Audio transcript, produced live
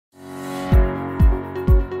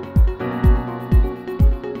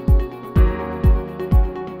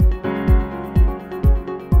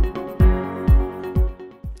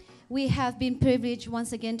have been privileged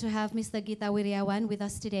once again to have Mr. Gita Wirjawan with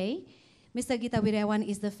us today. Mr. Gita Wirjawan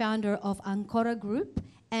is the founder of Ancora Group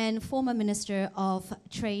and former Minister of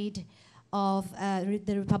Trade of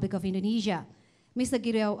the Republic of Indonesia. Mr.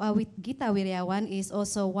 Gita Wirjawan is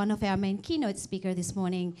also one of our main keynote speakers this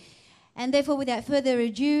morning. And therefore, without further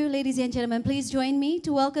ado, ladies and gentlemen, please join me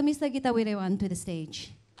to welcome Mr. Gita Wirjawan to the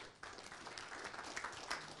stage.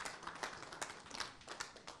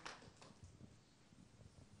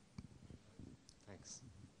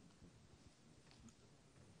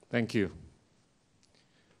 Thank you.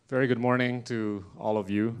 Very good morning to all of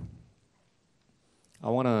you. I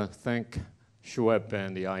want to thank Shoaib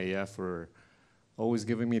and the IEF for always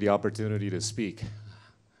giving me the opportunity to speak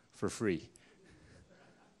for free.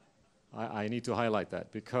 I need to highlight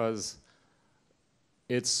that because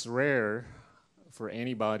it's rare for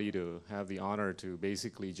anybody to have the honor to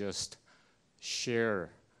basically just share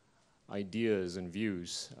ideas and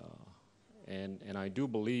views. And I do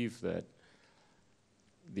believe that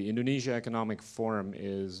the Indonesia Economic Forum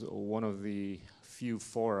is one of the few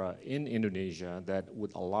fora in Indonesia that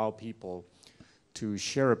would allow people to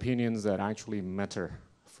share opinions that actually matter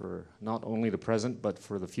for not only the present, but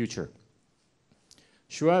for the future.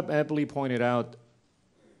 Shoaib aptly pointed out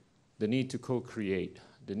the need to co-create,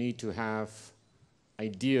 the need to have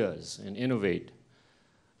ideas and innovate.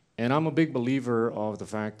 And I'm a big believer of the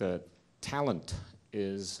fact that talent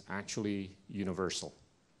is actually universal.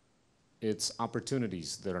 It's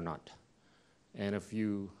opportunities that are not. And if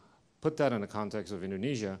you put that in the context of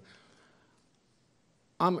Indonesia,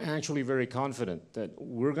 I'm actually very confident that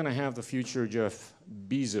we're going to have the future Jeff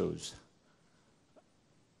Bezos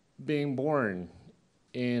being born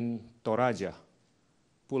in Toraja,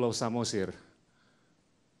 Pulau Samosir,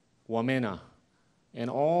 Wamena,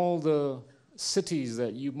 and all the cities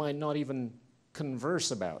that you might not even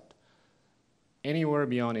converse about anywhere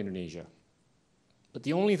beyond Indonesia. But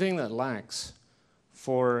the only thing that lacks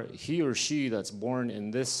for he or she that's born in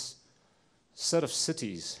this set of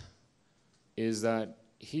cities is that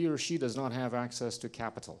he or she does not have access to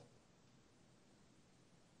capital.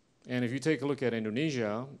 And if you take a look at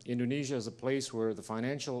Indonesia, Indonesia is a place where the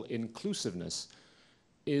financial inclusiveness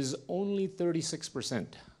is only 36%.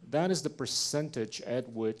 That is the percentage at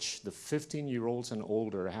which the 15-year-olds and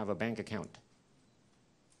older have a bank account.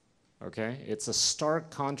 Okay, it's a stark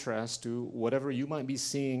contrast to whatever you might be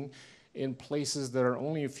seeing in places that are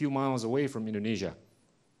only a few miles away from Indonesia.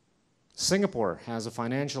 Singapore has a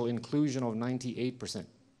financial inclusion of 98%.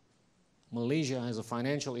 Malaysia has a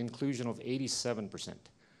financial inclusion of 87%.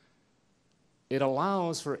 It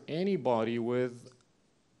allows for anybody with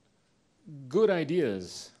good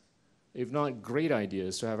ideas, if not great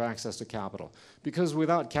ideas, to have access to capital. Because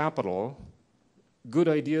without capital, good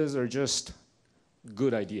ideas are just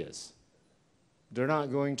good ideas. They're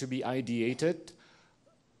not going to be ideated,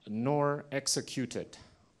 nor executed,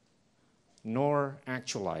 nor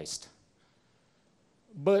actualized.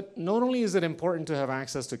 But not only is it important to have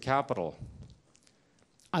access to capital,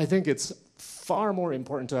 I think it's far more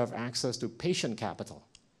important to have access to patient capital.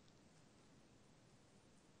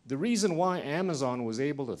 The reason why Amazon was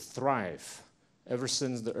able to thrive ever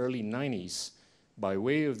since the early 90s by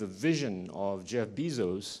way of the vision of Jeff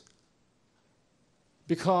Bezos,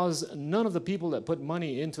 because none of the people that put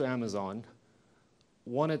money into Amazon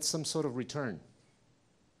wanted some sort of return.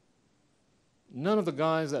 None of the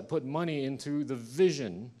guys that put money into the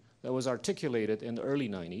vision that was articulated in the early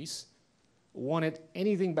 90s wanted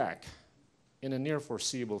anything back in a near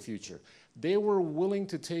foreseeable future. They were willing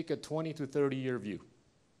to take a 20 to 30-year view.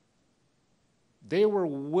 They were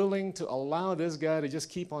willing to allow this guy to just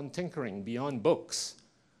keep on tinkering beyond books,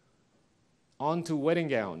 onto wedding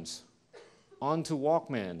gowns, onto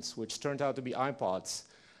Walkmans, which turned out to be iPods.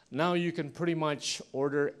 Now you can pretty much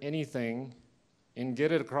order anything and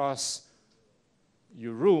get it across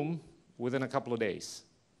your room within a couple of days.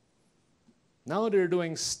 Now they're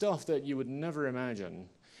doing stuff that you would never imagine.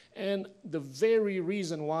 And the very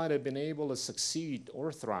reason why they've been able to succeed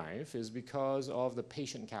or thrive is because of the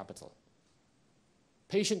patient capital.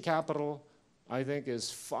 Patient capital, I think,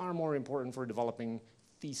 is far more important for developing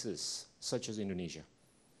theses such as Indonesia.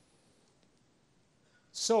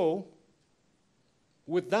 So,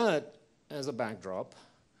 with that as a backdrop,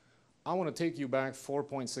 I want to take you back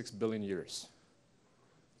 4.6 billion years.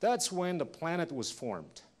 That's when the planet was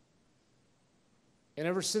formed. And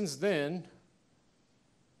ever since then,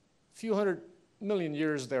 a few hundred million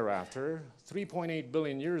years thereafter, 3.8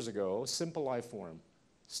 billion years ago, simple life form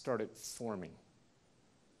started forming.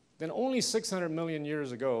 Then only 600 million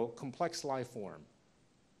years ago, complex life form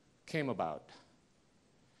came about.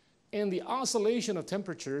 And the oscillation of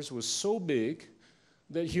temperatures was so big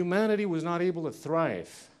that humanity was not able to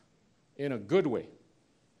thrive in a good way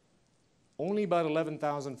only about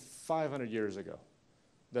 11,500 years ago,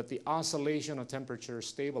 that the oscillation of temperature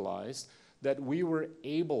stabilized, that we were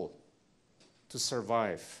able to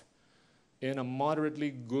survive in a moderately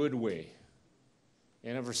good way.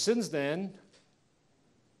 And ever since then,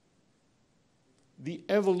 the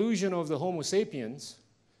evolution of the Homo sapiens,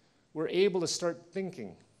 we're able to start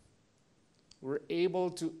thinking. We're able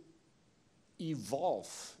to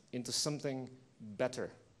evolve into something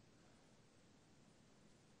better.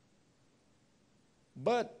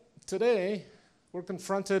 But today, we're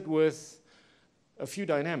confronted with a few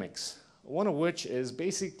dynamics, one of which is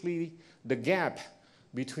basically the gap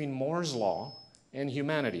between Moore's law and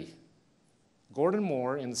humanity. Gordon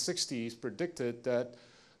Moore in the 60s predicted that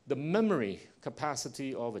the memory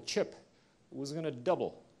capacity of a chip was going to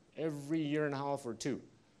double every year and a half or two.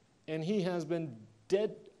 And he has been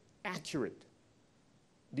dead accurate.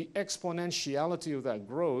 The exponentiality of that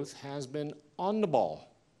growth has been on the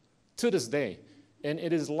ball to this day. And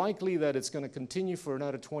it is likely that it's going to continue for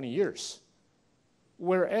another 20 years.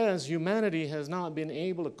 Whereas humanity has not been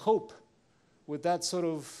able to cope with that sort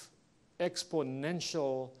of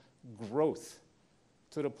exponential growth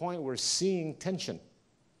to the point we're seeing tension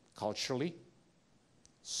culturally,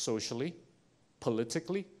 socially,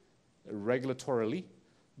 politically, regulatorily,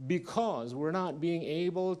 because we're not being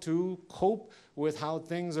able to cope with how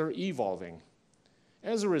things are evolving.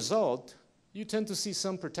 As a result, you tend to see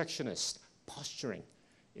some protectionist posturing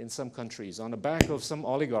in some countries on the back of some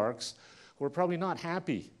oligarchs who are probably not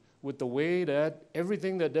happy with the way that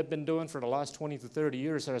everything that they've been doing for the last 20 to 30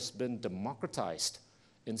 years has been democratized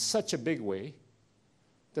in such a big way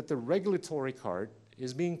that the regulatory card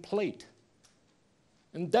is being played.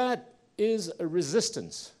 And that is a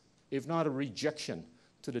resistance, if not a rejection,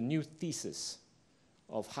 to the new thesis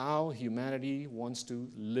of how humanity wants to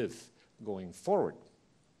live going forward.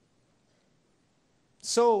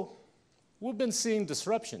 So, we've been seeing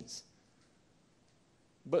disruptions.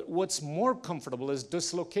 But what's more comfortable is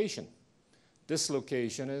dislocation.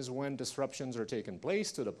 Dislocation is when disruptions are taking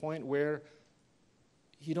place to the point where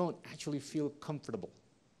you don't actually feel comfortable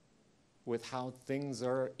with how things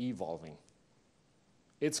are evolving.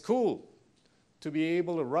 It's cool to be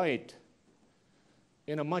able to write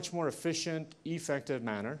in a much more efficient, effective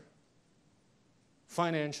manner,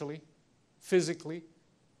 financially, physically,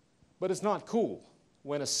 but it's not cool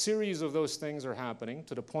when a series of those things are happening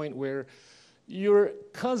to the point where your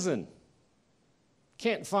cousin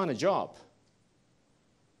can't find a job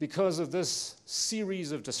because of this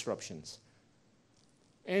series of disruptions.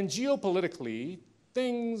 And geopolitically,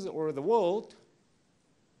 things, or the world,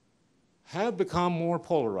 have become more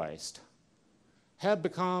polarized, have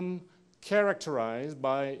become characterized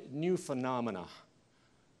by new phenomena.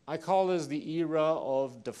 I call this the era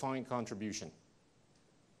of defined contribution.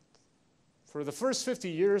 For the first 50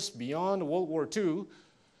 years beyond World War II,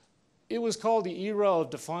 it was called the era of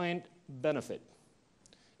defined benefit.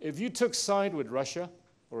 If you took side with Russia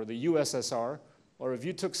or the USSR, or if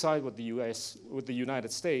you took side with the US, with the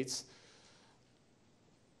United States,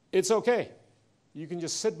 it's okay. You can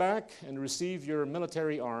just sit back and receive your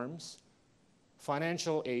military arms,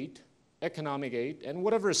 financial aid, economic aid, and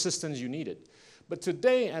whatever assistance you needed. But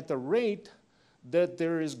today, at the rate that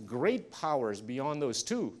there is great powers beyond those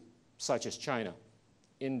two, such as China,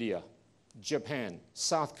 India, Japan,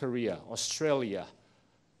 South Korea, Australia,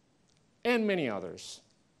 and many others,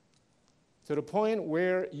 to the point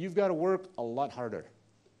where you've got to work a lot harder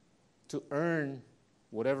to earn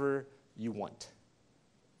whatever you want,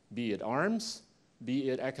 be it arms, be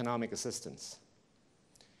it economic assistance.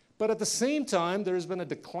 But at the same time, there's been a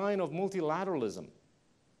decline of multilateralism.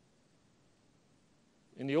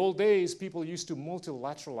 In the old days, people used to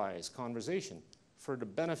multilateralize conversation for the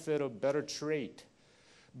benefit of better trade,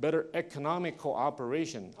 better economic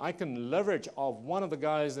cooperation. I can leverage off one of the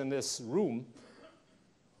guys in this room,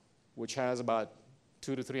 which has about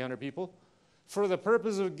 200 to 300 people, for the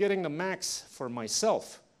purpose of getting the max for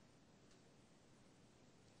myself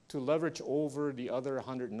to leverage over the other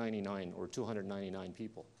 199 or 299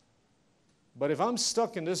 people. But if I'm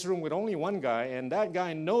stuck in this room with only one guy and that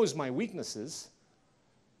guy knows my weaknesses,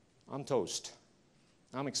 I'm toast.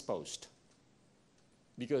 I'm exposed.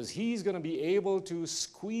 Because he's going to be able to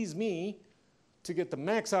squeeze me to get the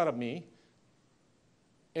max out of me,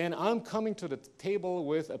 and I'm coming to the table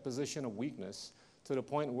with a position of weakness to the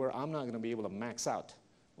point where I'm not going to be able to max out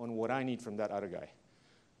on what I need from that other guy.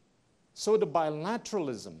 So the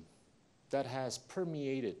bilateralism that has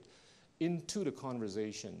permeated into the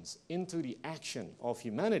conversations, into the action of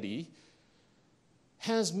humanity,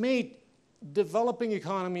 has made developing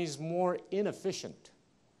economies more inefficient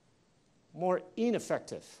more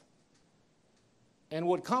ineffective. And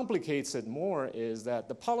what complicates it more is that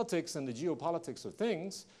the politics and the geopolitics of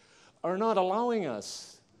things are not allowing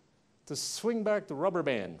us to swing back the rubber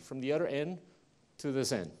band from the other end to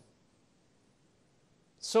this end.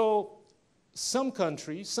 So some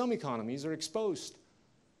countries, some economies are exposed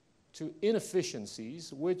to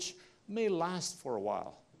inefficiencies which may last for a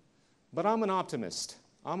while. But I'm an optimist.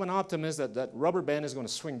 I'm an optimist that that rubber band is going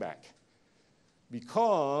to swing back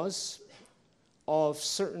because of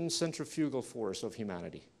certain centrifugal force of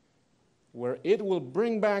humanity, where it will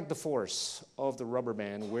bring back the force of the rubber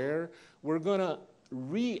band, where we're going to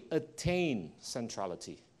re-attain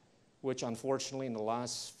centrality, which unfortunately in the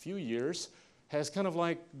last few years has kind of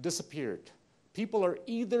like disappeared. People are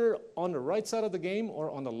either on the right side of the game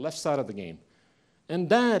or on the left side of the game. And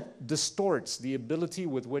that distorts the ability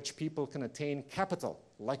with which people can attain capital,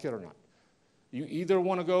 like it or not. You either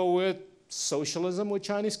want to go with socialism with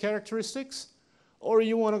Chinese characteristics, or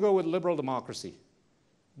you want to go with liberal democracy.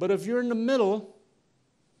 But if you're in the middle,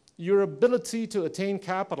 your ability to attain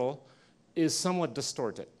capital is somewhat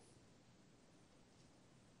distorted.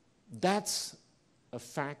 That's a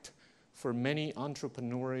fact for many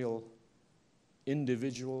entrepreneurial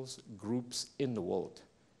individuals, groups in the world.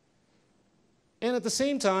 And at the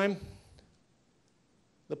same time,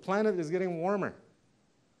 the planet is getting warmer.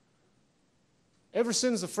 Ever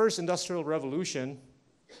since the first industrial revolution,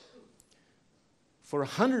 for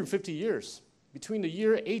 150 years, between the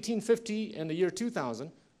year 1850 and the year 2000,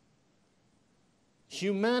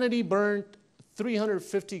 humanity burned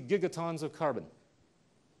 350 gigatons of carbon.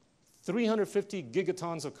 350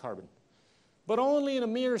 gigatons of carbon. But only in a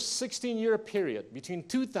mere 16-year period, between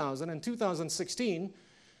 2000 and 2016,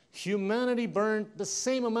 humanity burned the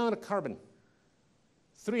same amount of carbon,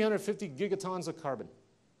 350 gigatons of carbon.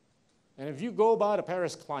 And if you go by the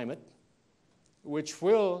Paris climate, which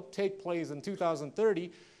will take place in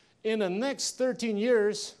 2030, in the next 13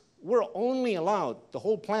 years, we're only allowed, the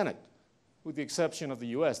whole planet, with the exception of the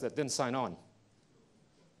US that didn't sign on,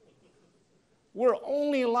 we're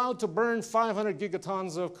only allowed to burn 500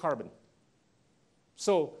 gigatons of carbon.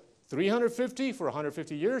 So 350 for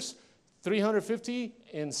 150 years, 350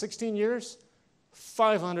 in 16 years,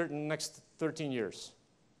 500 in the next 13 years.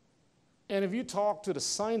 And if you talk to the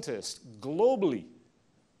scientists globally,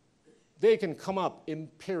 they can come up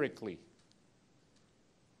empirically.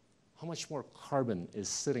 How much more carbon is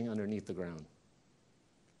sitting underneath the ground?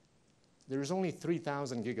 There's only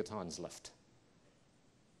 3,000 gigatons left.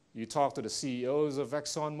 You talk to the CEOs of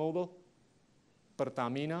ExxonMobil,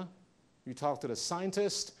 Pertamina, you talk to the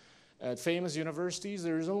scientists at famous universities,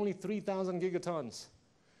 there's only 3,000 gigatons.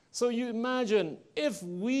 So you imagine if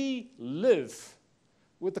we live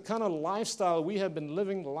with the kind of lifestyle we have been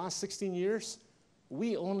living the last 16 years,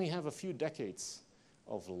 we only have a few decades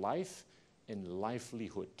of life and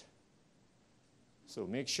livelihood. So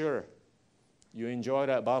make sure you enjoy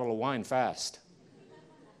that bottle of wine fast.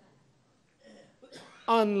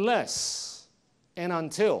 Unless and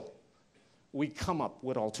until we come up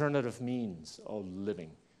with alternative means of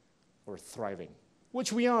living or thriving,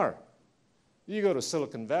 which we are. You go to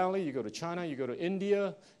Silicon Valley, you go to China, you go to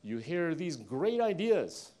India, you hear these great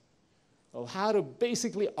ideas of how to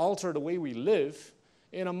basically alter the way we live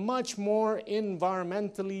in a much more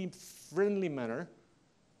environmentally friendly manner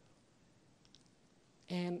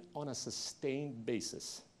and on a sustained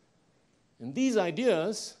basis. And these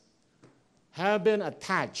ideas have been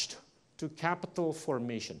attached to capital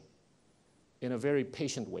formation in a very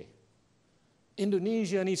patient way.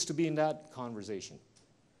 Indonesia needs to be in that conversation.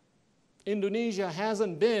 Indonesia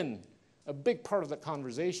hasn't been a big part of the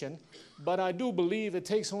conversation, but I do believe it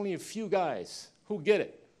takes only a few guys who get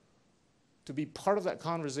it to be part of that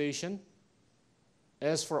conversation.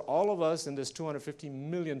 As for all of us in this 250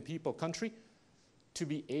 million people country, to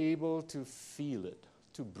be able to feel it,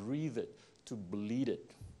 to breathe it, to bleed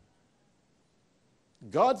it.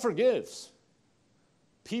 God forgives.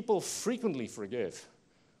 People frequently forgive.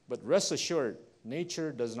 But rest assured,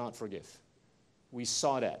 nature does not forgive. We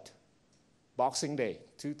saw that. Boxing Day,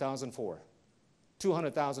 2004.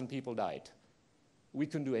 200,000 people died. We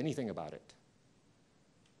couldn't do anything about it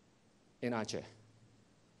in Aceh.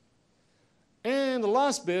 And the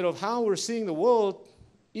last bit of how we're seeing the world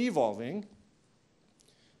evolving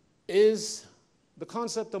is the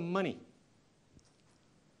concept of money.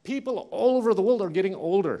 People all over the world are getting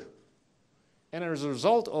older. And as a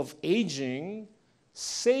result of aging,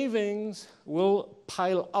 savings will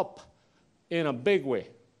pile up in a big way.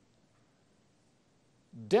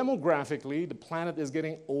 Demographically, the planet is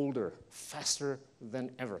getting older faster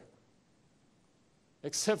than ever,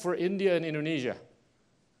 except for India and Indonesia.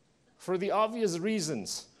 For the obvious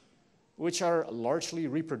reasons, which are largely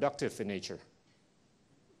reproductive in nature.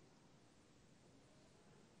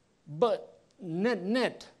 But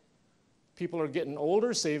net, people are getting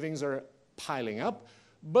older, savings are piling up.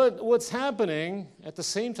 But what's happening at the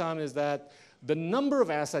same time is that the number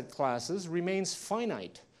of asset classes remains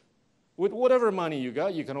finite. With whatever money you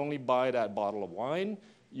got, you can only buy that bottle of wine,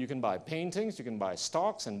 you can buy paintings, you can buy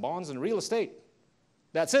stocks and bonds and real estate.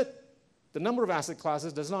 That's it. The number of asset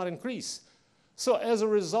classes does not increase. So as a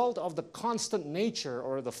result of the constant nature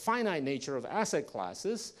or the finite nature of asset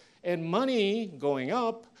classes and money going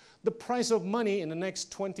up, the price of money in the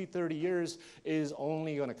next 20, 30 years is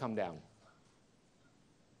only going to come down.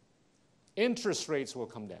 Interest rates will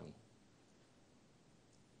come down.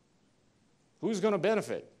 Who's going to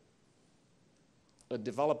benefit? A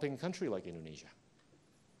developing country like Indonesia.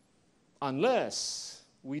 Unless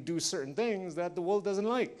we do certain things that the world doesn't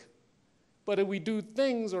like. But if we do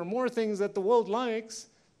things or more things that the world likes,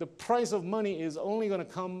 the price of money is only going to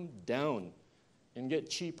come down and get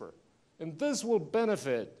cheaper. And this will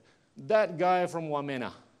benefit that guy from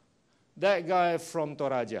Wamena, that guy from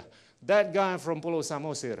Toraja, that guy from Pulau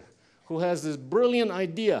Samosir, who has this brilliant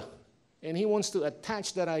idea, and he wants to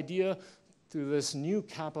attach that idea to this new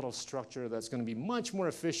capital structure that's going to be much more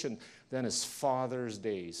efficient than his father's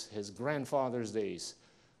days, his grandfather's days,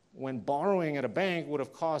 when borrowing at a bank would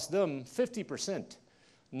have cost them 50%.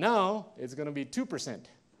 Now it's going to be 2%.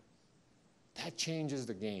 That changes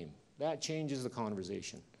the game. That changes the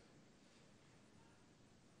conversation.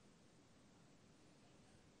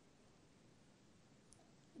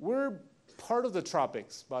 We're part of the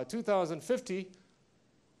tropics. By 2050,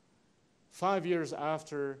 5 years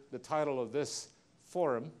after the title of this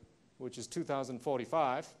forum, which is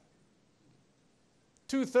 2045,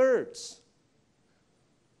 2/3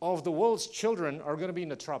 of the world's children are going to be in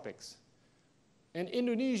the tropics. And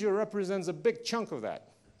Indonesia represents a big chunk of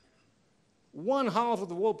that. 1/2 of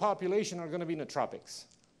the world population are going to be in the tropics.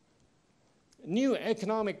 New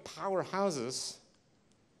economic powerhouses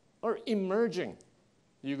are emerging.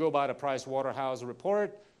 You go by the Price Waterhouse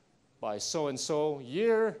report, by so-and-so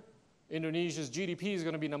year, Indonesia's GDP is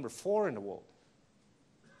going to be number 4 in the world.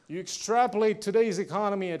 You extrapolate today's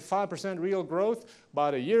economy at 5% real growth,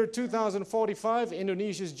 by the year 2045,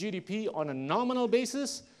 Indonesia's GDP on a nominal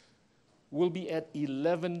basis will be at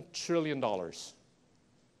 $11 trillion.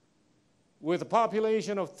 With a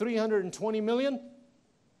population of 320 million,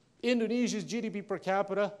 Indonesia's GDP per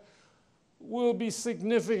capita will be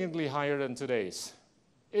significantly higher than today's.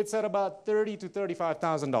 It's at about $30,000 to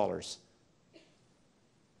 $35,000.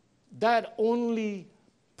 That only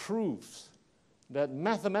proves that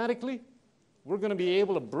mathematically, we're going to be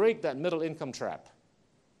able to break that middle income trap,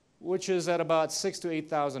 which is at about 6,000 to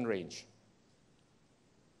 8,000 range.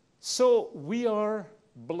 So we are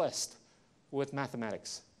blessed with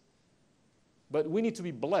mathematics. But we need to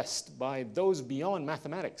be blessed by those beyond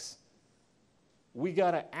mathematics. We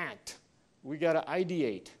got to act. We got to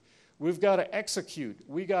ideate. We've got to execute.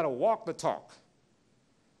 We got to walk the talk.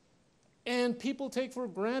 And people take for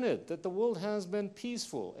granted that the world has been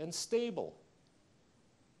peaceful and stable.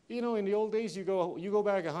 You know, in the old days, you go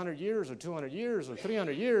back 100 years or 200 years or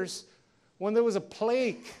 300 years, when there was a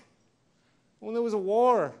plague, when there was a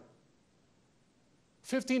war,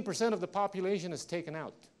 15% of the population is taken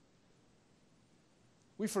out.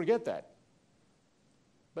 We forget that.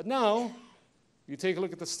 But now, you take a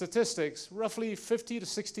look at the statistics, roughly 50 to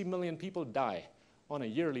 60 million people die on a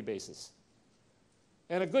yearly basis.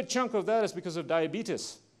 And a good chunk of that is because of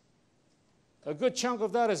diabetes. A good chunk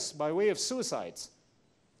of that is by way of suicides.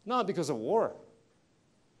 Not because of war.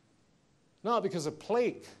 Not because of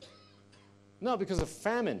plague. Not because of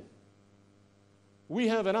famine. We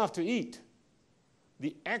have enough to eat.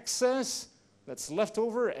 The excess that's left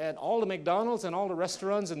over at all the McDonald's and all the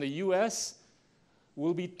restaurants in the US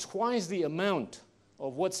will be twice the amount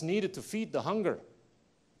of what's needed to feed the hunger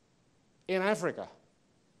in Africa.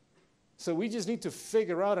 So we just need to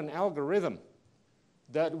figure out an algorithm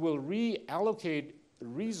that will reallocate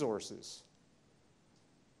resources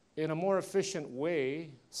in a more efficient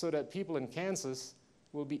way so that people in Kansas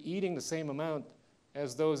will be eating the same amount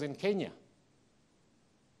as those in Kenya.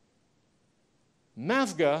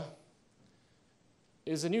 MAFGA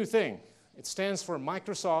is a new thing. It stands for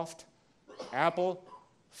Microsoft, Apple,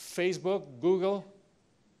 Facebook, Google,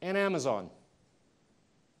 and Amazon.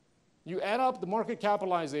 You add up the market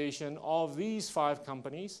capitalization of these 5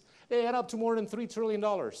 companies, they add up to more than $3 trillion,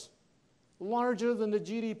 larger than the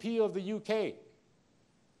GDP of the UK,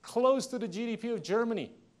 close to the GDP of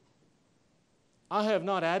Germany. I have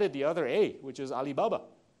not added the other A, which is Alibaba.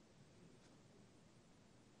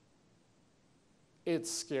 It's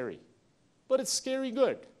scary, but it's scary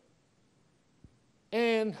good.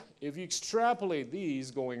 And if you extrapolate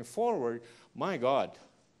these going forward, my God,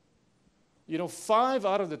 you know, 5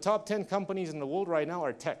 out of the top 10 companies in the world right now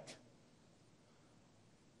are tech.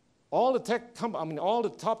 All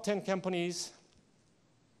the top 10 companies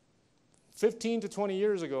 15 to 20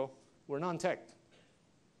 years ago were non-tech.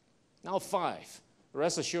 Now 5.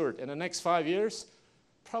 Rest assured, in the next 5 years,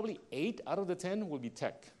 probably 8 out of the 10 will be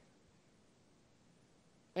tech.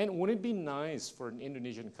 And wouldn't it be nice for an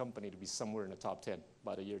Indonesian company to be somewhere in the top 10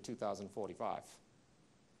 by the year 2045?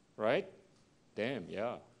 Right? Damn,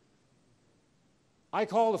 yeah. I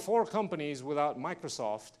call the 4 companies without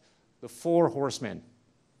Microsoft the 4 horsemen.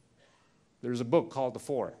 There's a book called The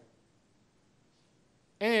 4.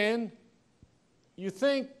 And you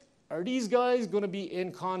think, are these guys going to be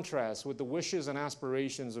in contrast with the wishes and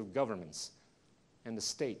aspirations of governments and the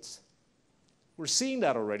states? We're seeing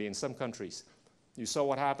that already in some countries. You saw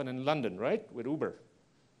what happened in London, right, with Uber.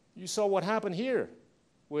 You saw what happened here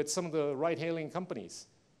with some of the ride-hailing companies.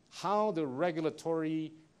 How the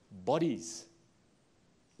regulatory bodies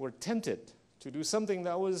were tempted to do something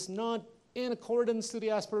that was not in accordance to the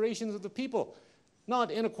aspirations of the people,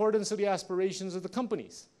 not in accordance to the aspirations of the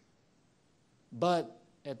companies. But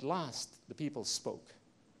at last, the people spoke.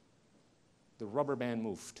 The rubber band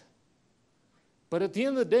moved. But at the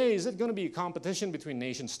end of the day, is it going to be a competition between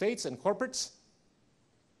nation states and corporates?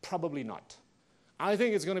 Probably not. I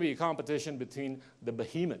think it's going to be a competition between the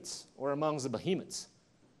behemoths, or amongst the behemoths.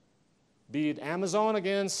 Be it Amazon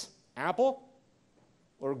against Apple,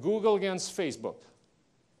 or Google against Facebook.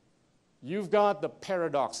 You've got the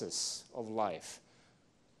paradoxes of life.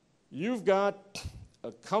 You've got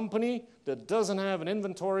a company that doesn't have an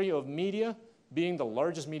inventory of media being the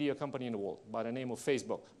largest media company in the world by the name of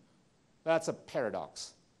Facebook. That's a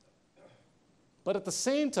paradox. But at the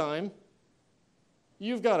same time,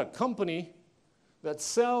 you've got a company that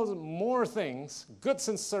sells more things, goods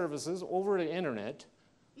and services over the internet,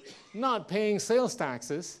 not paying sales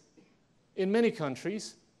taxes in many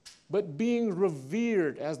countries, but being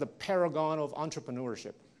revered as the paragon of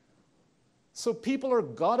entrepreneurship. So people are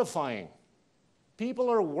godifying. People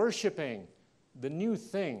are worshiping the new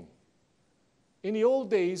thing. In the old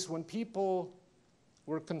days, when people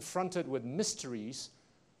were confronted with mysteries,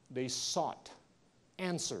 they sought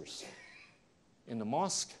answers in the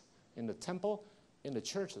mosque, in the temple, in the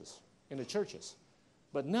churches.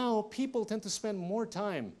 But now people tend to spend more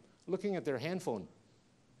time looking at their handphone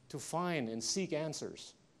to find and seek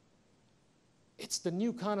answers. It's the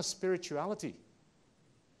new kind of spirituality,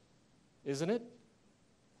 isn't it?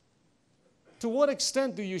 To what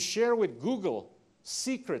extent do you share with Google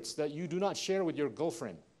secrets that you do not share with your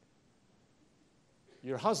girlfriend,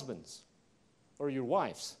 your husbands, or your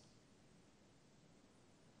wives?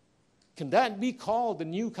 Can that be called the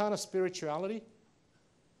new kind of spirituality?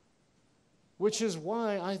 Which is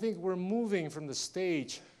why I think we're moving from the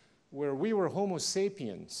stage where we were Homo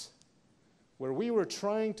sapiens, where we were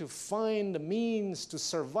trying to find the means to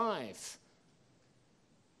survive,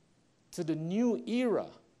 to the new era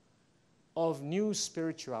of new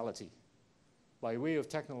spirituality by way of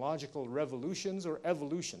technological revolutions or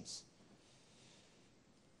evolutions.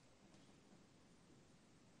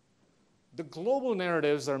 The global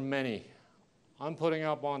narratives are many. I'm putting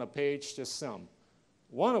up on a page just some.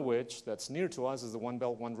 One of which, that's near to us, is the One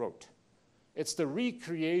Belt, One Road. It's the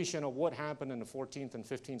recreation of what happened in the 14th and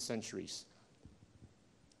 15th centuries.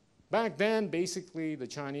 Back then, basically, the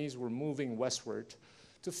Chinese were moving westward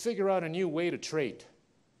to figure out a new way to trade.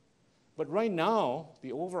 But right now,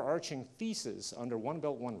 the overarching thesis under One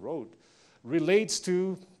Belt, One Road relates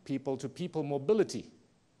to people-to-people mobility,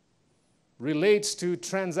 relates to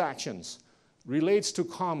transactions, relates to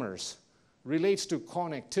commerce, relates to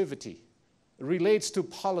connectivity, relates to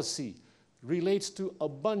policy, relates to a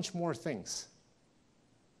bunch more things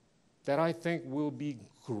that I think will be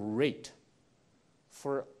great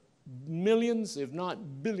for millions, if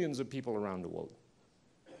not billions of people around the world.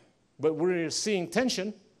 But we're seeing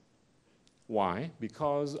tension. Why?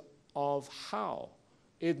 Because of how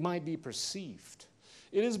it might be perceived.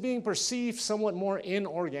 It is being perceived somewhat more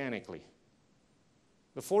inorganically.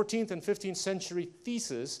 The 14th and 15th century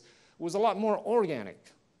thesis was a lot more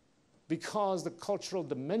organic because the cultural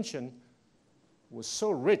dimension was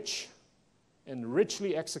so rich and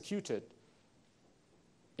richly executed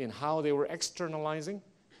in how they were externalizing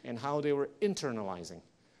and how they were internalizing.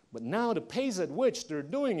 But now the pace at which they're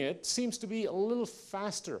doing it seems to be a little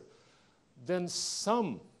faster than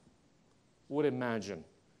some would imagine.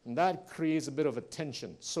 And that creates a bit of a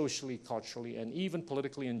tension socially, culturally, and even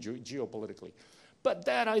politically and geopolitically. But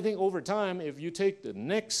that, I think, over time, if you take the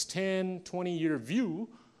next 10, 20-year view,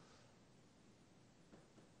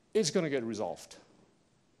 it's going to get resolved.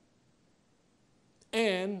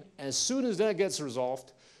 And as soon as that gets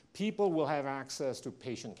resolved, people will have access to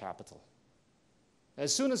patient capital.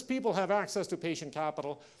 As soon as people have access to patient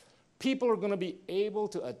capital, people are going to be able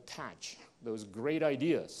to attach those great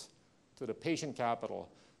ideas to the patient capital.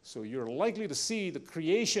 So you're likely to see the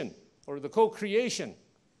creation or the co-creation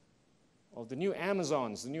of the new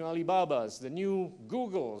Amazons, the new Alibabas, the new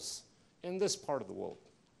Googles in this part of the world.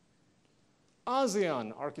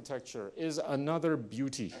 ASEAN architecture is another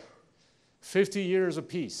beauty. 50 years of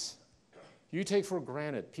peace. You take for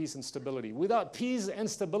granted peace and stability. Without peace and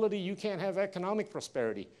stability, you can't have economic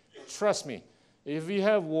prosperity. Trust me, if you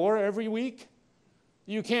have war every week,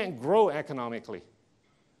 you can't grow economically.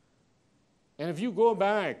 And if you go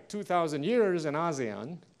back 2,000 years in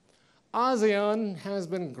ASEAN, ASEAN has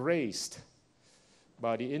been graced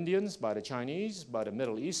by the Indians, by the Chinese, by the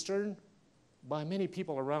Middle Eastern, by many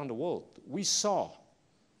people around the world. We saw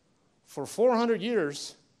for 400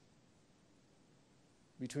 years,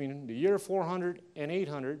 between the year 400 and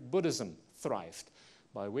 800, Buddhism thrived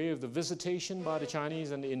by way of the visitation by the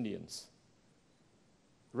Chinese and the Indians.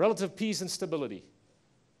 Relative peace and stability.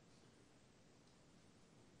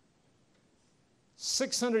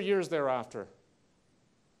 600 years thereafter,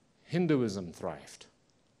 Hinduism thrived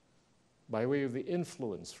by way of the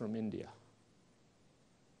influence from India.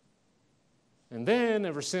 And then,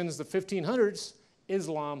 ever since the 1500s,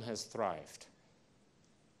 Islam has thrived.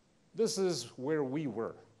 This is where we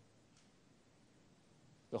were,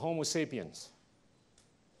 the Homo sapiens.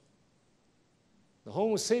 The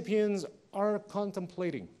Homo sapiens are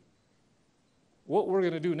contemplating what we're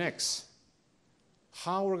going to do next,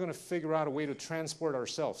 how we're going to figure out a way to transport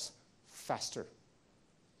ourselves faster.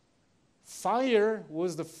 Fire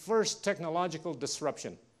was the first technological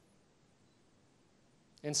disruption.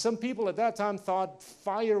 And some people at that time thought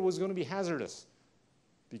fire was going to be hazardous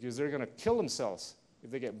because they're going to kill themselves if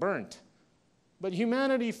they get burnt. But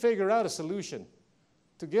humanity figured out a solution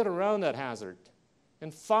to get around that hazard.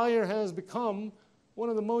 And fire has become one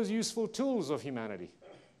of the most useful tools of humanity.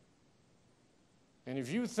 And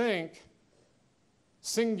if you think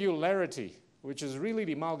singularity, which is really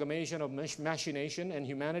the amalgamation of machination and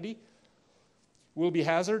humanity, will be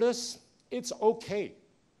hazardous, it's okay.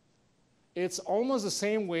 It's almost the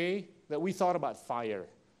same way that we thought about fire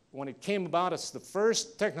when it came about as the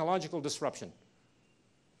first technological disruption.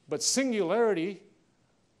 But singularity,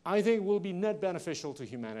 I think, will be net beneficial to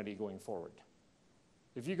humanity going forward.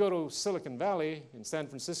 If you go to Silicon Valley in San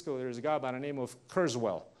Francisco, there's a guy by the name of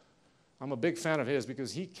Kurzweil. I'm a big fan of his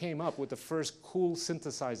because he came up with the first cool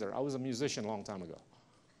synthesizer. I was a musician a long time ago.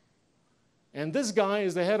 And this guy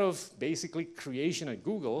is the head of basically creation at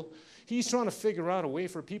Google. He's trying to figure out a way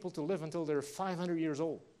for people to live until they're 500 years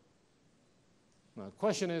old. Now, the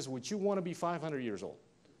question is, would you want to be 500 years old?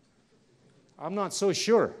 I'm not so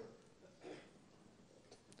sure.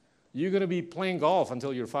 You're going to be playing golf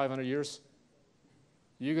until you're 500 years?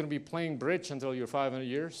 You're going to be playing bridge until you're 500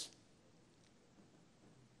 years?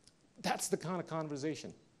 That's the kind of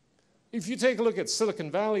conversation. If you take a look at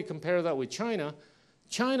Silicon Valley, compare that with China,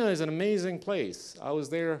 China is an amazing place. I was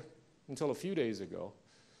there until a few days ago.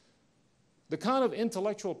 The kind of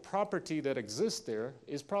intellectual property that exists there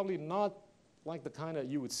is probably not like the kind that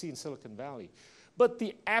you would see in Silicon Valley. But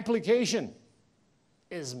the application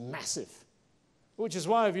is massive, which is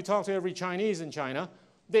why if you talk to every Chinese in China,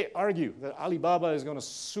 they argue that Alibaba is going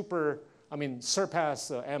to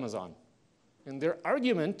surpass Amazon. And their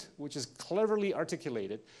argument, which is cleverly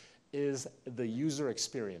articulated, is the user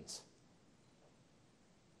experience.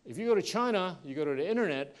 If you go to China, you go to the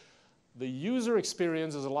internet, the user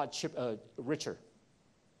experience is a lot richer.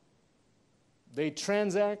 They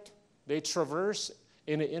transact, they traverse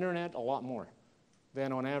in the internet a lot more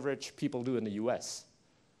than on average people do in the US.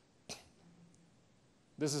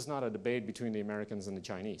 This is not a debate between the Americans and the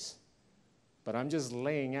Chinese, but I'm just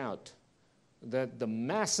laying out that the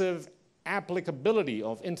massive applicability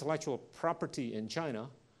of intellectual property in China,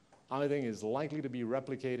 I think, is likely to be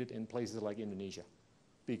replicated in places like Indonesia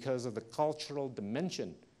because of the cultural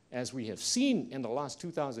dimension, as we have seen in the last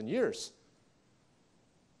 2,000 years.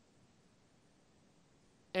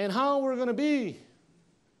 And how we're going to be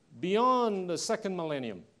beyond the second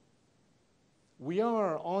millennium. We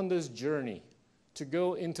are on this journey to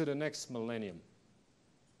go into the next millennium.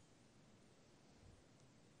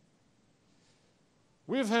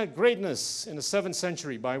 We've had greatness in the 7th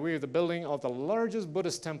century by way of the building of the largest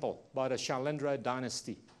Buddhist temple by the Shailendra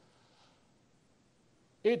dynasty.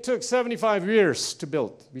 It took 75 years to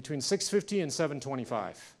build, between 650 and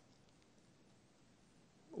 725.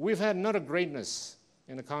 We've had another greatness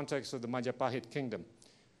in the context of the Majapahit kingdom,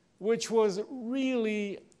 which was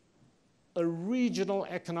really a regional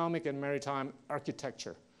economic and maritime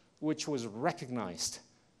architecture, which was recognized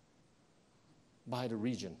by the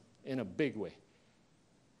region in a big way.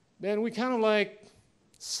 Then we kind of like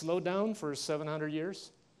slowed down for 700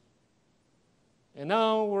 years. And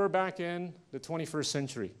now we're back in the 21st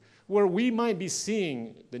century, where we might be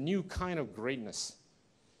seeing the new kind of greatness.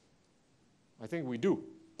 I think we do.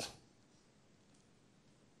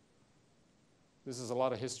 This is a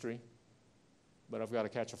lot of history, but I've got to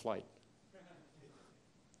catch a flight.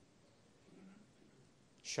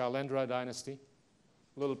 Shailendra dynasty,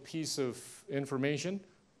 little piece of information.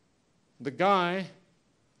 There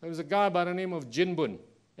was a guy by the name of Jinbun.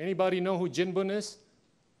 Anybody know who Jinbun is?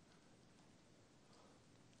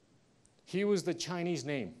 He was the Chinese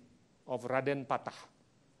name of Raden Patah,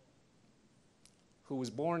 who was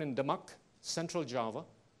born in Demak, Central Java,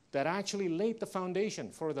 that actually laid the foundation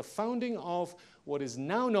for the founding of what is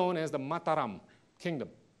now known as the Mataram Kingdom,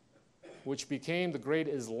 which became the great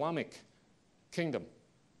Islamic kingdom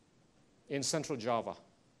in Central Java.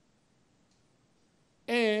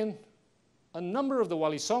 And a number of the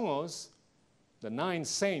Wali Songos, the 9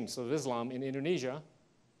 saints of Islam in Indonesia,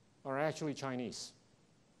 are actually Chinese.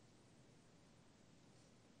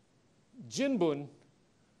 Jinbun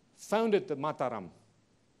founded the Mataram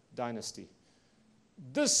dynasty.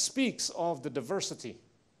 This speaks of the diversity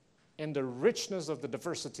and the richness of the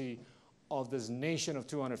diversity of this nation of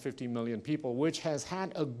 250 million people, which has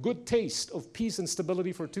had a good taste of peace and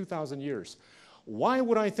stability for 2,000 years. Why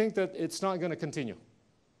would I think that it's not going to continue?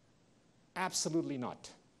 Absolutely not.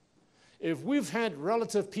 If we've had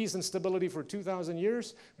relative peace and stability for 2,000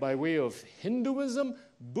 years by way of Hinduism,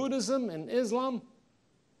 Buddhism, and Islam,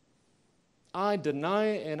 I deny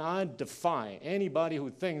and I defy anybody who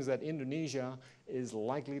thinks that Indonesia is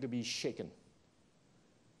likely to be shaken.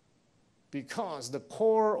 Because the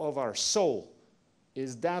core of our soul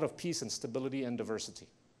is that of peace and stability and diversity.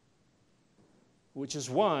 Which is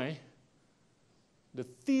why the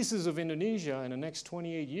thesis of Indonesia in the next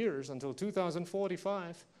 28 years until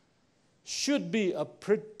 2045 should be a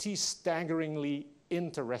pretty staggeringly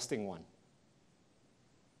interesting one.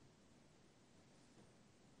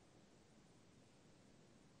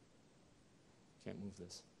 Can't move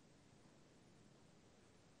this.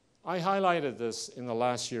 I highlighted this in the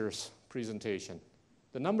last year's presentation.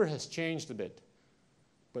 The number has changed a bit.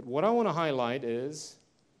 But what I want to highlight is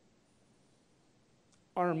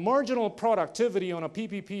our marginal productivity on a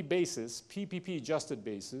PPP basis, PPP adjusted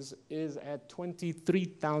basis, is at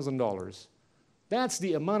 $23,000. That's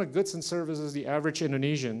the amount of goods and services the average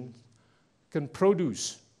Indonesian can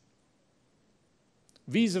produce.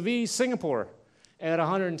 Vis-a-vis Singapore at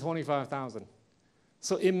 $125,000.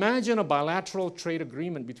 So imagine a bilateral trade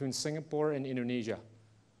agreement between Singapore and Indonesia.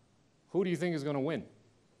 Who do you think is going to win?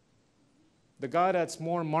 The guy that's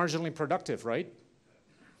more marginally productive, right?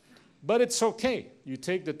 But it's okay. You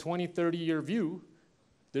take the 20, 30-year view.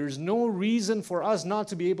 There's no reason for us not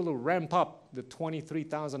to be able to ramp up the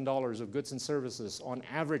 $23,000 of goods and services on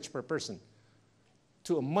average per person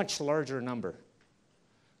to a much larger number.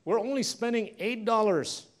 We're only spending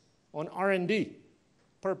 $8 on R&D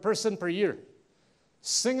per person per year.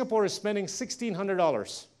 Singapore is spending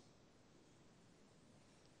 $1,600.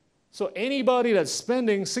 So anybody that's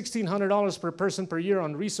spending $1,600 per person per year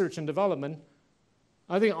on research and development,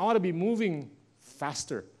 I think ought to be moving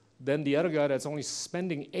faster than the other guy that's only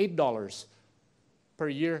spending $8 per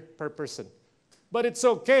year per person. But it's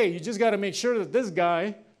okay. You just got to make sure that this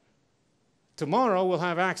guy tomorrow will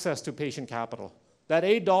have access to patient capital. That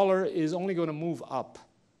 $8 is only going to move up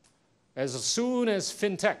as soon as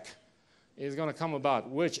fintech is going to come about,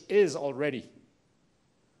 which is already.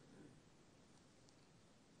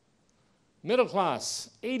 Middle class,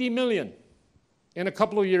 80 million in a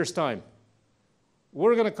couple of years' time.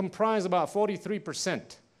 We're going to comprise about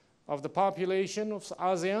 43% of the population of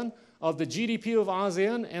ASEAN, of the GDP of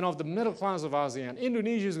ASEAN, and of the middle class of ASEAN.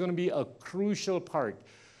 Indonesia is going to be a crucial part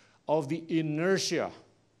of the inertia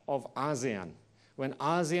of ASEAN when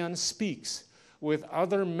ASEAN speaks with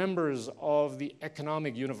other members of the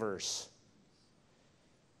economic universe.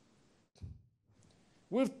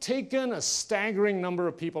 We've taken a staggering number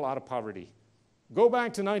of people out of poverty. Go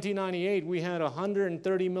back to 1998, we had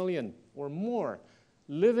 130 million or more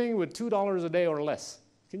living with $2 a day or less.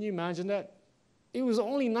 Can you imagine that? It was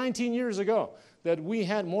only 19 years ago that we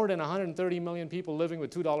had more than 130 million people living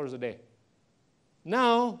with $2 a day.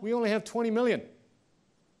 Now, we only have 20 million.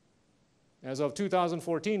 As of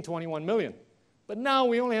 2014, 21 million. But now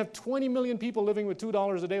we only have 20 million people living with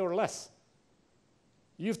 $2 a day or less.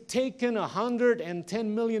 You've taken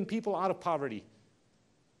 110 million people out of poverty.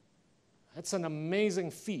 That's an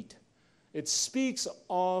amazing feat. It speaks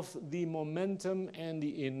of the momentum and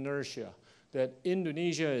the inertia that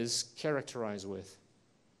Indonesia is characterized with.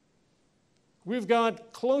 We've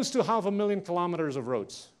got close to 500,000 kilometers of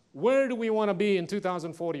roads. Where do we want to be in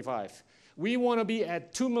 2045? We want to be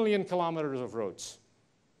at 2 million kilometers of roads.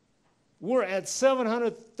 We're at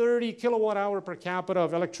 730 kilowatt hour per capita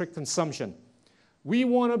of electric consumption. We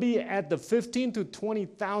want to be at the 15 to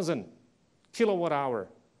 20,000 kilowatt hour.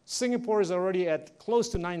 Singapore is already at close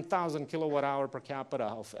to 9,000 kilowatt hour per capita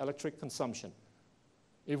of electric consumption.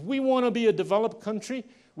 If we want to be a developed country,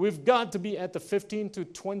 we've got to be at the 15 to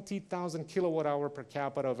 20,000 kilowatt hour per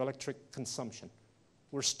capita of electric consumption.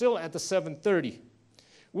 We're still at the 730.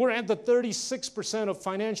 We're at the 36% of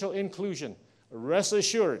financial inclusion. Rest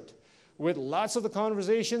assured, with lots of the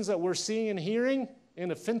conversations that we're seeing and hearing in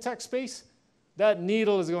the fintech space, that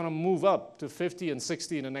needle is going to move up to 50 and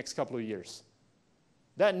 60 in the next couple of years.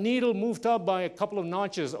 That needle moved up by a couple of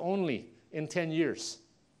notches only in 10 years.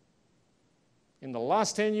 In the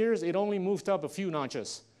last 10 years, it only moved up a few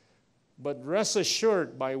notches. But rest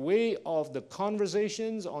assured, by way of the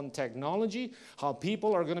conversations on technology, how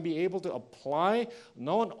people are going to be able to apply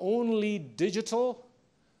not only digital,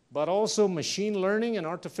 but also machine learning and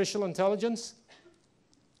artificial intelligence,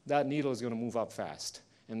 that needle is going to move up fast.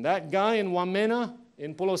 And that guy in Wamena,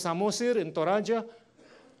 in Pulau Samosir, in Toraja,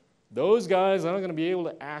 those guys are not going to be able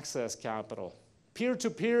to access capital.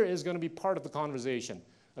 Peer-to-peer is going to be part of the conversation.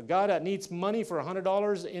 A guy that needs money for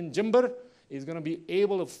 $100 in Jember is going to be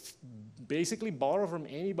able to basically borrow from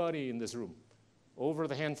anybody in this room over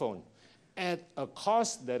the handphone at a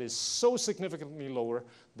cost that is so significantly lower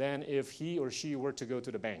than if he or she were to go to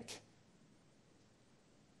the bank.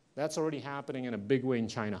 That's already happening in a big way in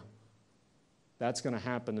China. That's going to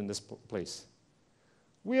happen in this place.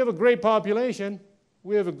 We have a great population.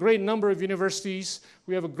 We have a great number of universities.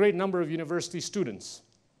 We have a great number of university students.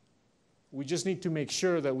 We just need to make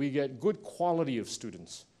sure that we get good quality of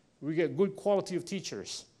students. We get good quality of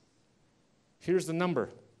teachers. Here's the number.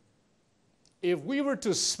 If we were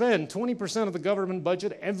to spend 20% of the government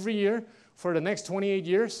budget every year for the next 28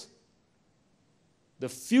 years, the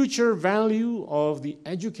future value of the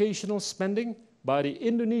educational spending by the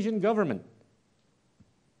Indonesian government,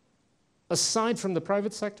 aside from the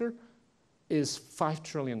private sector, is $5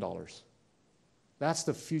 trillion. That's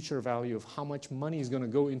the future value of how much money is going to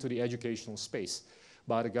go into the educational space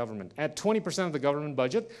by the government. At 20% of the government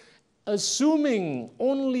budget, assuming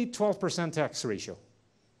only 12% tax ratio.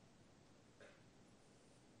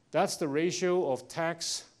 That's the ratio of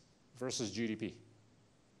tax versus GDP.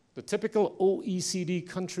 The typical OECD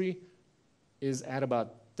country is at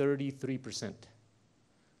about 33%.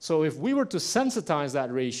 So if we were to sensitize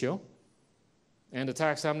that ratio, and the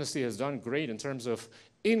tax amnesty has done great in terms of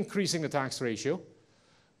increasing the tax ratio,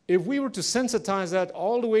 if we were to sensitize that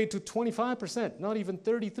all the way to 25%, not even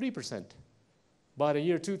 33%, by the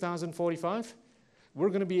year 2045, we're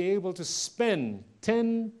going to be able to spend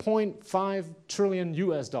 10.5 trillion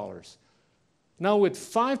US dollars. Now with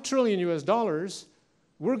 5 trillion US dollars,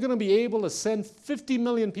 we're going to be able to send 50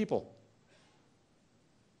 million people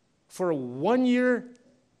for a 1-year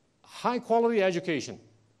high-quality education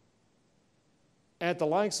at the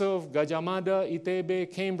likes of Gajah Mada,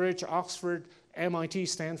 ITB, Cambridge, Oxford, MIT,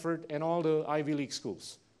 Stanford, and all the Ivy League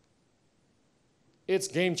schools. It's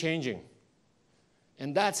game-changing.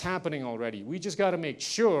 And that's happening already. We just got to make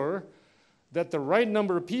sure that the right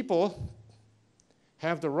number of people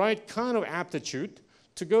have the right kind of aptitude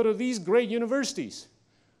to go to these great universities.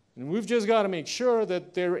 And we've just got to make sure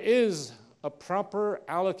that there is a proper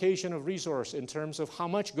allocation of resource in terms of how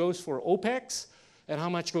much goes for OPEX and how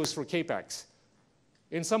much goes for CAPEX.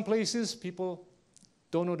 In some places, people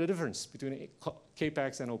don't know the difference between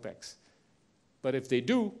CAPEX and OPEX. But if they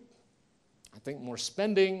do, I think more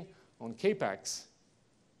spending on CAPEX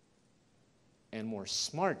and more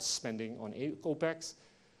smart spending on OPEX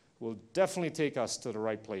will definitely take us to the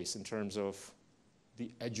right place in terms of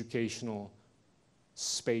the educational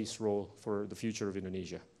space role for the future of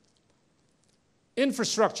Indonesia.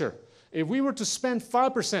 Infrastructure. If we were to spend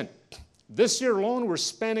 5%, this year alone we're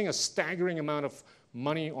spending a staggering amount of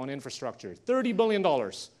money on infrastructure, $30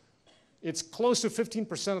 billion. It's close to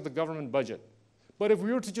 15% of the government budget. But if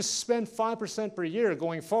we were to just spend 5% per year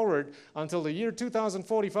going forward until the year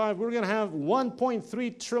 2045, we're going to have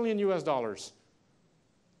 1.3 trillion US dollars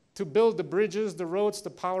to build the bridges, the roads, the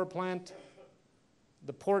power plant,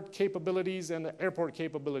 the port capabilities, and the airport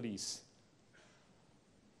capabilities.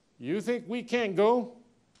 You think we can't go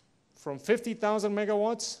from 50,000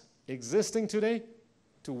 megawatts existing today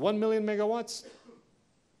to 1 million megawatts?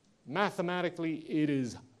 Mathematically, it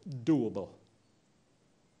is doable.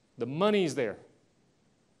 The money is there.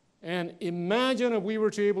 And imagine if we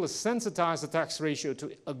were to be able to sensitize the tax ratio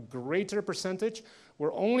to a greater percentage,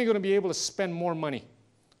 we're only going to be able to spend more money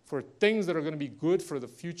for things that are going to be good for the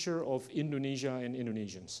future of Indonesia and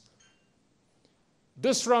Indonesians.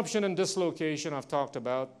 Disruption and dislocation I've talked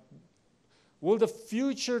about. Will the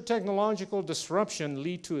future technological disruption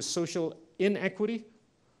lead to a social inequity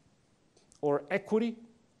or equity?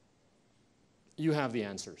 You have the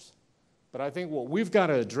answers. But I think what we've got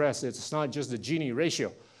to address is it's not just the Gini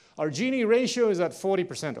ratio. Our Gini ratio is at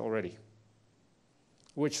 40% already,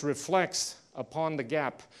 which reflects upon the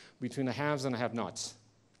gap between the haves and the have-nots.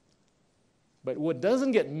 But what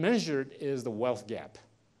doesn't get measured is the wealth gap.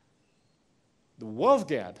 The wealth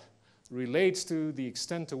gap relates to the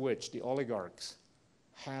extent to which the oligarchs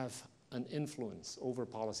have an influence over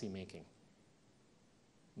policy making.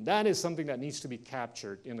 That is something that needs to be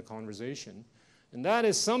captured in the conversation. And that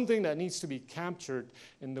is something that needs to be captured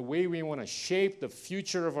in the way we want to shape the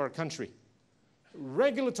future of our country.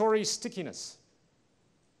 Regulatory stickiness.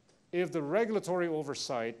 If the regulatory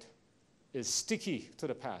oversight is sticky to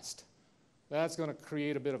the past, that's going to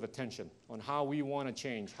create a bit of a tension on how we want to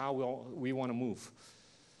change, how we want to move.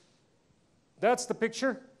 That's the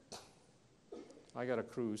picture. I got a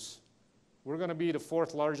cruise. We're going to be the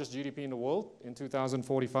 4th largest GDP in the world in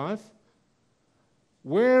 2045.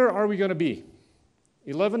 Where are we going to be?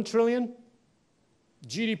 11 trillion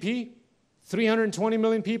GDP, 320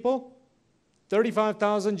 million people,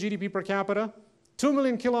 35,000 GDP per capita, 2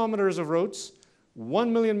 million kilometers of roads,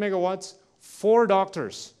 1 million megawatts, 4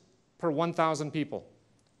 doctors per 1,000 people.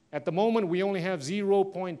 At the moment, we only have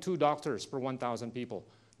 0.2 doctors per 1,000 people.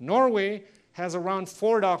 Norway has around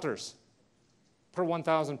 4 doctors per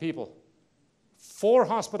 1,000 people. 4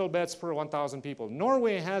 hospital beds per 1,000 people.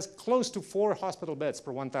 Norway has close to 4 hospital beds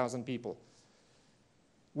per 1,000 people.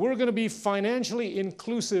 We're going to be financially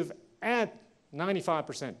inclusive at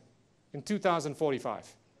 95% in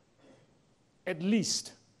 2045, at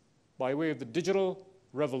least by way of the digital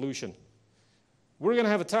revolution. We're going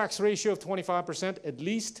to have a tax ratio of 25% at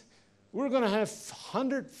least. We're going to have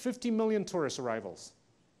 150 million tourist arrivals.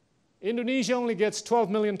 Indonesia only gets 12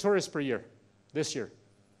 million tourists per year this year.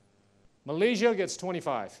 Malaysia gets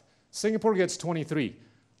 25. Singapore gets 23.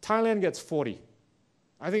 Thailand gets 40.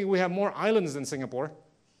 I think we have more islands than Singapore.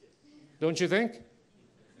 Don't you think?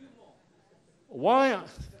 Why?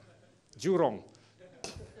 Jurong.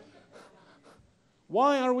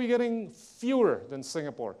 Why are we getting fewer than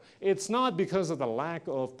Singapore? It's not because of the lack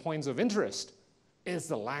of points of interest. It's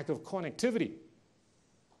the lack of connectivity.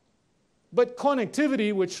 But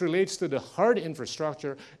connectivity, which relates to the hard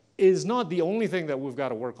infrastructure, is not the only thing that we've got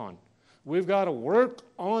to work on. We've got to work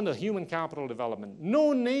on the human capital development.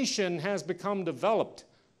 No nation has become developed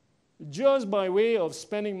just by way of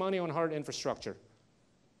spending money on hard infrastructure.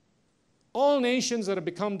 All nations that have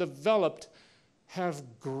become developed have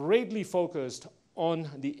greatly focused on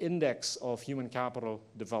the index of human capital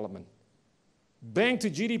development. Bank to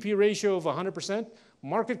GDP ratio of 100%,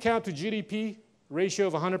 market cap to GDP ratio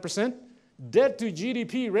of 100%, debt to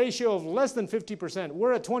GDP ratio of less than 50%.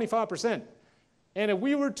 We're at 25%. And if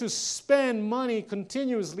we were to spend money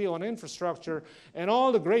continuously on infrastructure and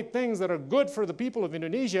all the great things that are good for the people of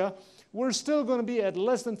Indonesia, we're still going to be at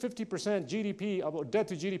less than 50% GDP, about debt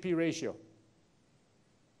to GDP ratio.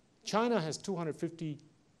 China has 250%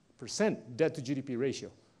 debt to GDP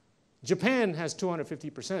ratio. Japan has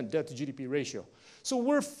 250% debt to GDP ratio. So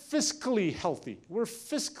we're fiscally healthy, we're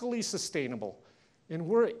fiscally sustainable, and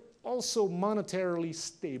we're also monetarily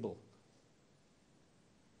stable.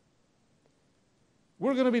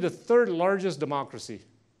 We're going to be the 3rd largest democracy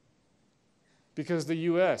because the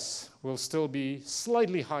US will still be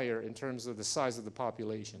slightly higher in terms of the size of the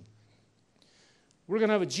population. We're going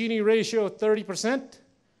to have a Gini ratio of 30%.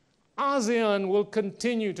 ASEAN will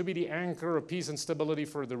continue to be the anchor of peace and stability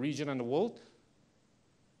for the region and the world.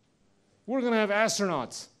 We're going to have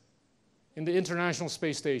astronauts in the International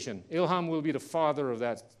Space Station. Ilham will be the father of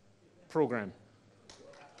that program.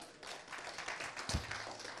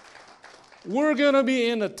 We're going to be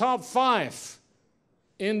in the top 5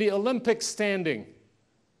 in the Olympic standing,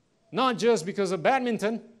 not just because of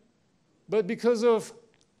badminton, but because of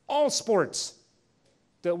all sports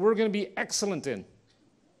that we're going to be excellent in.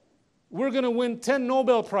 We're going to win 10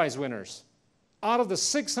 Nobel Prize winners. Out of the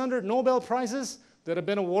 600 Nobel Prizes that have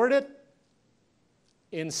been awarded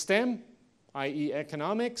in STEM, i.e.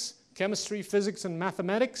 economics, chemistry, physics, and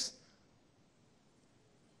mathematics,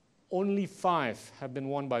 only 5 have been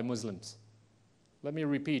won by Muslims. Let me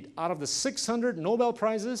repeat, out of the 600 Nobel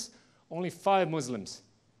Prizes, only 5 Muslims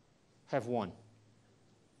have won.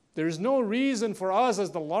 There's no reason for us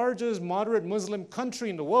as the largest moderate Muslim country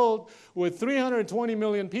in the world with 320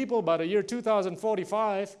 million people by the year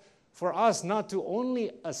 2045 for us not to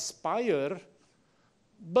only aspire,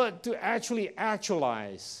 but to actually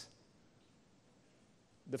actualize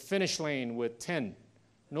the finish lane with 10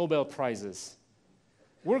 Nobel Prizes.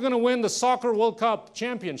 We're going to win the Soccer World Cup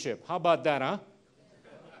championship. How about that, huh?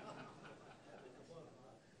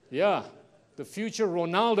 Yeah, the future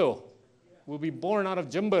Ronaldo will be born out of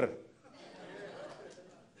Jember.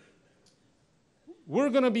 We're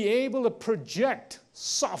going to be able to project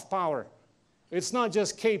soft power. It's not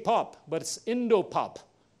just K-pop, but it's Indo-pop.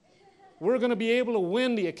 We're going to be able to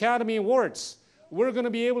win the Academy Awards. We're going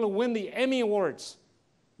to be able to win the Emmy Awards.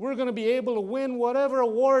 We're going to be able to win whatever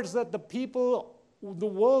awards that the people the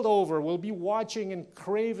world over will be watching and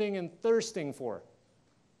craving and thirsting for.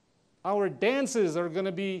 Our dances are going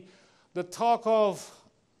to be the talk of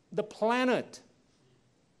the planet.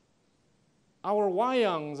 Our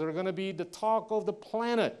wayangs are going to be the talk of the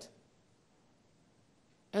planet.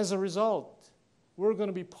 As a result, we're going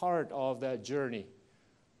to be part of that journey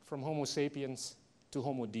from Homo sapiens to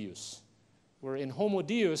Homo Deus. Where in Homo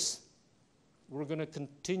Deus, we're going to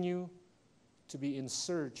continue to be in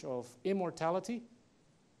search of immortality,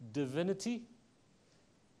 divinity,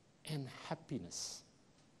 and happiness.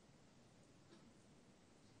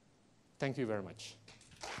 Thank you very much.